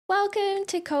Welcome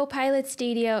to Copilot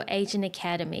Studio Agent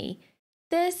Academy.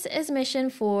 This is mission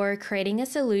 4, creating a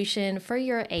solution for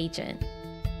your agent.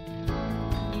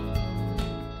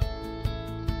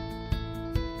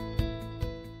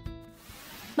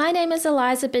 My name is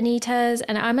Elaiza Benitez,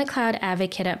 and I'm a cloud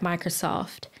advocate at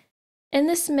Microsoft. In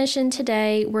this mission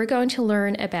today, we're going to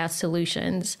learn about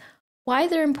solutions, why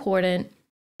they're important,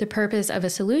 the purpose of a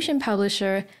solution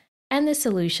publisher, and the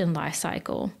solution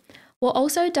lifecycle. We'll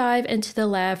also dive into the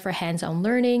lab for hands-on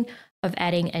learning of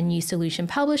adding a new solution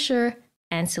publisher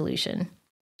and solution.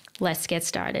 Let's get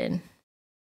started.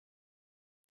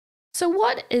 So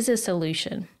what is a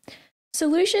solution?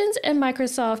 Solutions in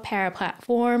Microsoft Power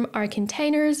Platform are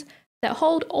containers that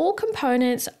hold all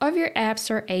components of your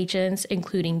apps or agents,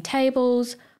 including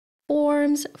tables,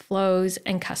 forms, flows,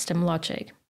 and custom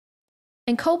logic.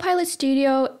 In Copilot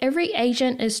Studio, every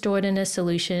agent is stored in a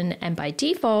solution, and by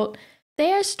default,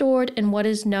 they are stored in what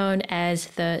is known as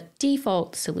the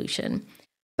default solution.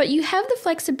 But you have the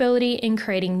flexibility in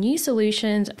creating new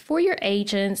solutions for your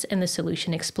agents in the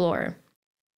Solution Explorer.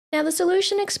 Now, the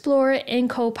Solution Explorer in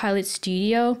Copilot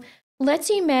Studio lets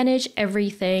you manage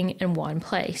everything in one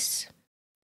place.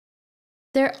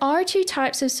 There are two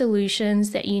types of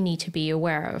solutions that you need to be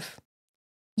aware of.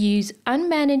 Use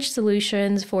unmanaged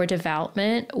solutions for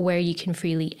development where you can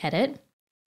freely edit,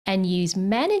 and use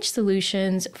managed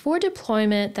solutions for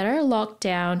deployment that are locked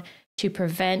down to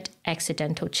prevent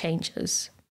accidental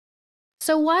changes.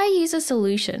 So why use a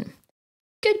solution?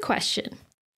 Good question.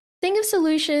 Think of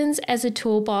solutions as a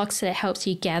toolbox that helps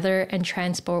you gather and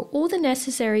transport all the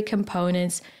necessary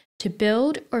components to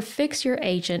build or fix your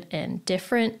agent in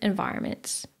different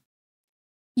environments.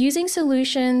 Using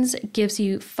solutions gives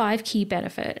you 5 key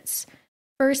benefits.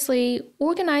 Firstly,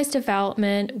 organized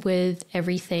development with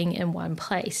everything in one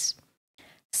place.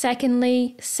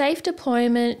 Secondly, safe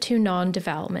deployment to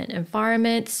non-development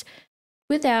environments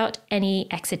without any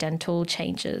accidental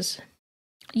changes.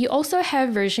 You also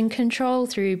have version control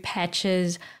through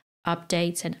patches,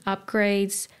 updates, and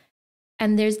upgrades.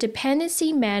 And there's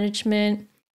dependency management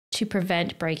to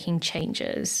prevent breaking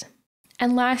changes.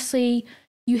 And lastly,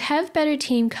 you have better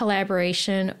team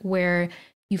collaboration where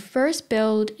you first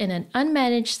build in an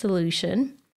unmanaged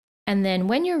solution, and then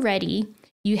when you're ready,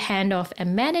 you hand off a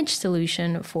managed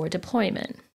solution for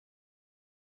deployment.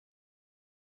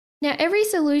 Now, every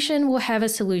solution will have a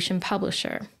solution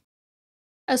publisher.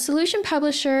 A solution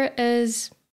publisher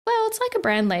is, well, it's like a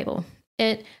brand label.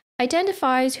 It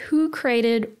identifies who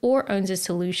created or owns a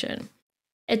solution.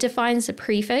 It defines the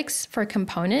prefix for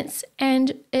components,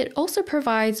 and it also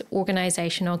provides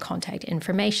organizational contact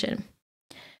information.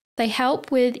 They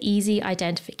help with easy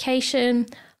identification,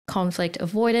 conflict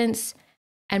avoidance,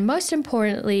 and most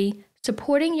importantly,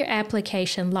 supporting your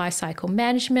application lifecycle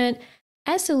management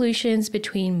as solutions move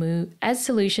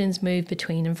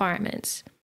between environments.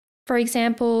 For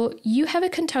example, you have a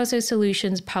Contoso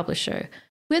Solutions publisher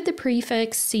with the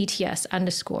prefix CTS_,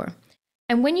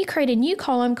 and when you create a new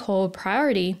column called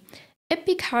priority, it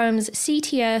becomes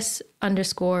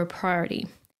CTS_priority.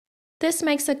 This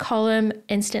makes the column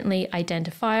instantly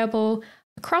identifiable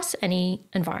across any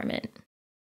environment.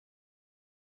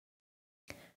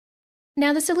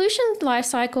 Now, the solution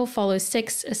lifecycle follows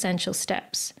 6 essential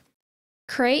steps.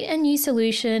 Create a new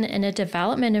solution in a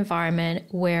development environment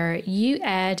where you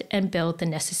add and build the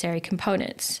necessary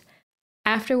components.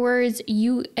 Afterwards,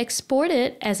 you export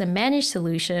it as a managed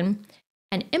solution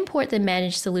and import the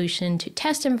managed solution to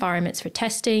test environments for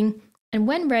testing, and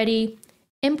when ready,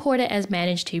 import it as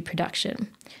managed to production.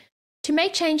 To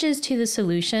make changes to the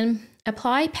solution,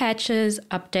 apply patches,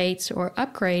 updates, or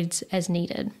upgrades as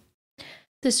needed.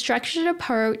 The structured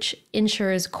approach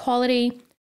ensures quality,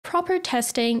 proper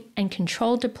testing, and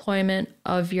controlled deployment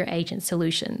of your agent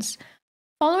solutions.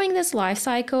 Following this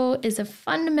lifecycle is a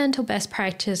fundamental best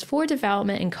practice for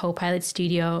development in Copilot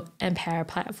Studio and Power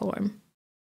Platform.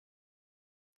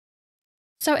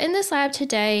 So in this lab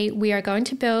today, we are going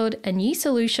to build a new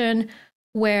solution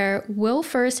where we'll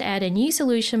first add a new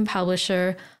solution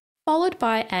publisher, followed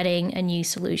by adding a new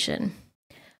solution.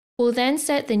 We'll then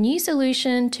set the new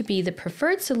solution to be the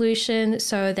preferred solution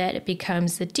so that it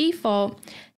becomes the default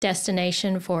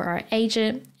destination for our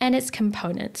agent and its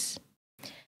components.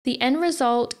 The end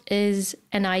result is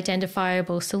an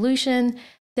identifiable solution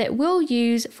that we'll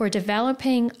use for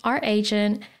developing our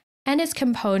agent and its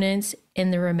components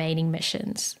in the remaining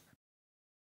missions.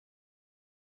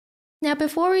 Now,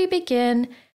 before we begin,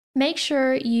 make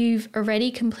sure you've already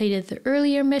completed the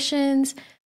earlier missions,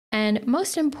 and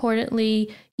most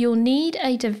importantly, you'll need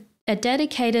a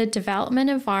dedicated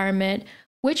development environment,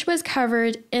 which was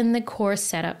covered in the course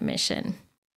setup mission.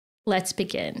 Let's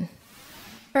begin.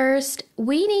 First,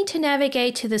 we need to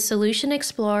navigate to the Solution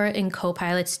Explorer in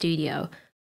Copilot Studio.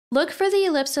 Look for the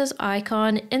ellipsis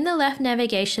icon in the left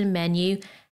navigation menu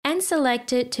and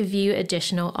select it to view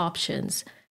additional options.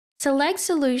 Select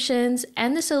Solutions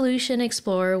and the Solution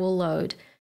Explorer will load.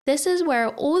 This is where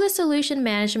all the solution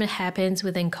management happens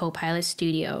within Copilot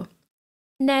Studio.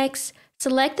 Next,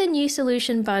 select the New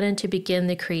Solution button to begin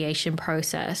the creation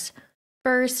process.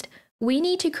 First, we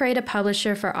need to create a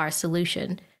publisher for our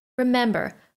solution.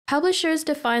 Remember, publishers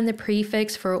define the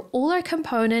prefix for all our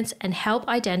components and help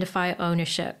identify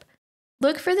ownership.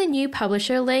 Look for the New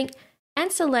Publisher link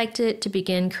and select it to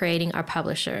begin creating our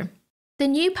publisher. The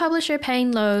New Publisher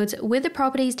pane loads with the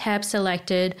Properties tab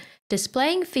selected,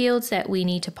 displaying fields that we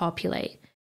need to populate.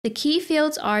 The key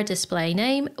fields are display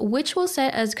name, which we'll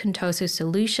set as Contoso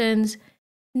Solutions,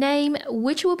 name,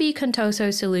 which will be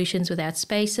Contoso Solutions without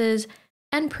spaces,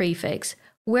 and prefix,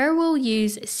 where we'll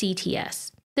use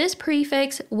CTS. This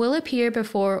prefix will appear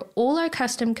before all our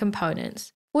custom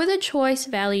components. For the choice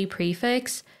value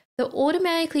prefix, the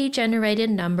automatically generated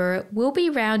number will be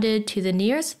rounded to the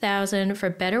nearest thousand for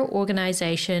better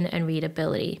organization and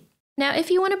readability. Now, if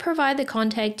you want to provide the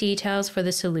contact details for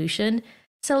the solution,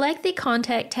 select the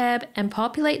Contact tab and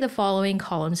populate the following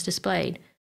columns displayed.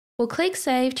 We'll click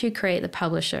Save to create the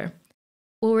publisher.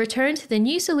 We'll return to the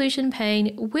New Solution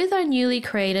pane with our newly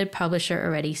created publisher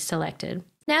already selected.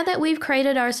 Now that we've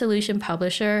created our solution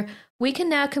publisher, we can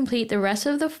now complete the rest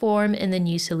of the form in the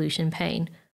New Solution pane.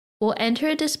 We'll enter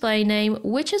a display name,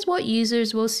 which is what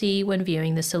users will see when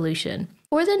viewing the solution.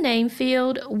 For the name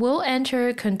field, we'll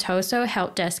enter Contoso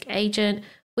Help Desk Agent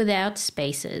without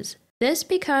spaces. This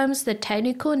becomes the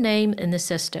technical name in the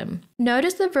system.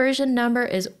 Notice the version number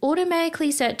is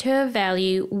automatically set to a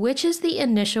value, which is the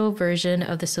initial version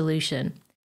of the solution.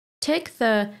 Tick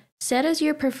the Set as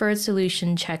your preferred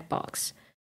solution checkbox.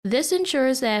 This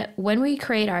ensures that when we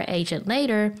create our agent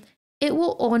later, it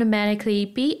will automatically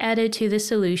be added to the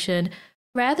solution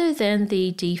rather than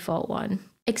the default one.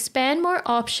 Expand more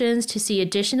options to see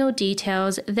additional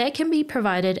details that can be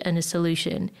provided in a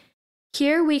solution.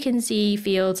 Here we can see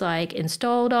fields like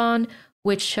Installed On,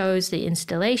 which shows the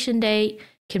installation date,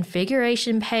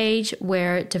 configuration page,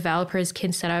 where developers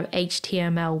can set up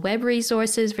HTML web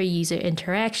resources for user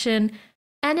interaction,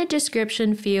 and a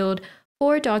description field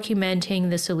for documenting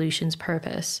the solution's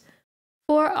purpose.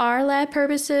 For our lab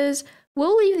purposes,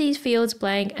 we'll leave these fields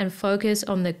blank and focus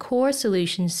on the core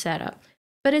solution setup,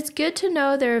 but it's good to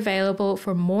know they're available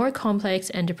for more complex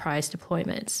enterprise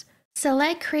deployments.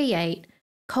 Select Create.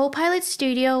 Copilot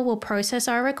Studio will process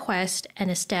our request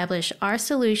and establish our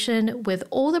solution with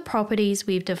all the properties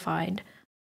we've defined.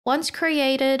 Once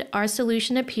created, our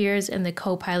solution appears in the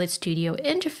Copilot Studio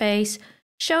interface,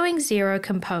 showing 0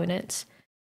 components.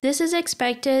 This is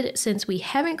expected since we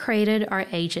haven't created our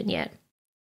agent yet.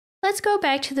 Let's go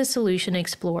back to the Solution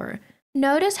Explorer.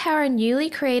 Notice how our newly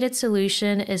created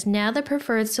solution is now the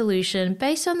preferred solution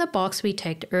based on the box we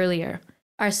ticked earlier.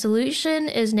 Our solution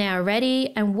is now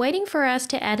ready and waiting for us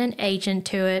to add an agent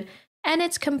to it and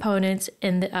its components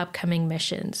in the upcoming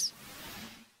missions.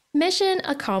 Mission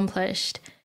accomplished.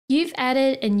 You've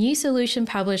added a new solution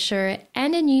publisher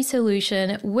and a new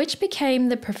solution which became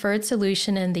the preferred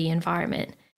solution in the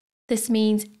environment. This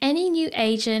means any new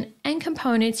agent and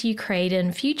components you create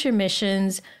in future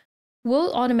missions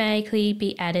will automatically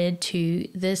be added to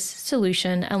this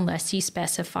solution unless you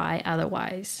specify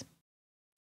otherwise.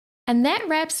 And that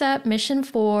wraps up Mission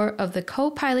 4 of the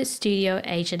Copilot Studio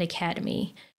Agent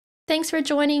Academy. Thanks for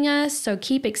joining us, so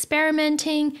keep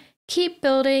experimenting, keep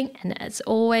building, and as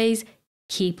always,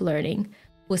 keep learning.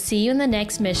 We'll see you in the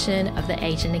next mission of the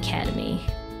Agent Academy.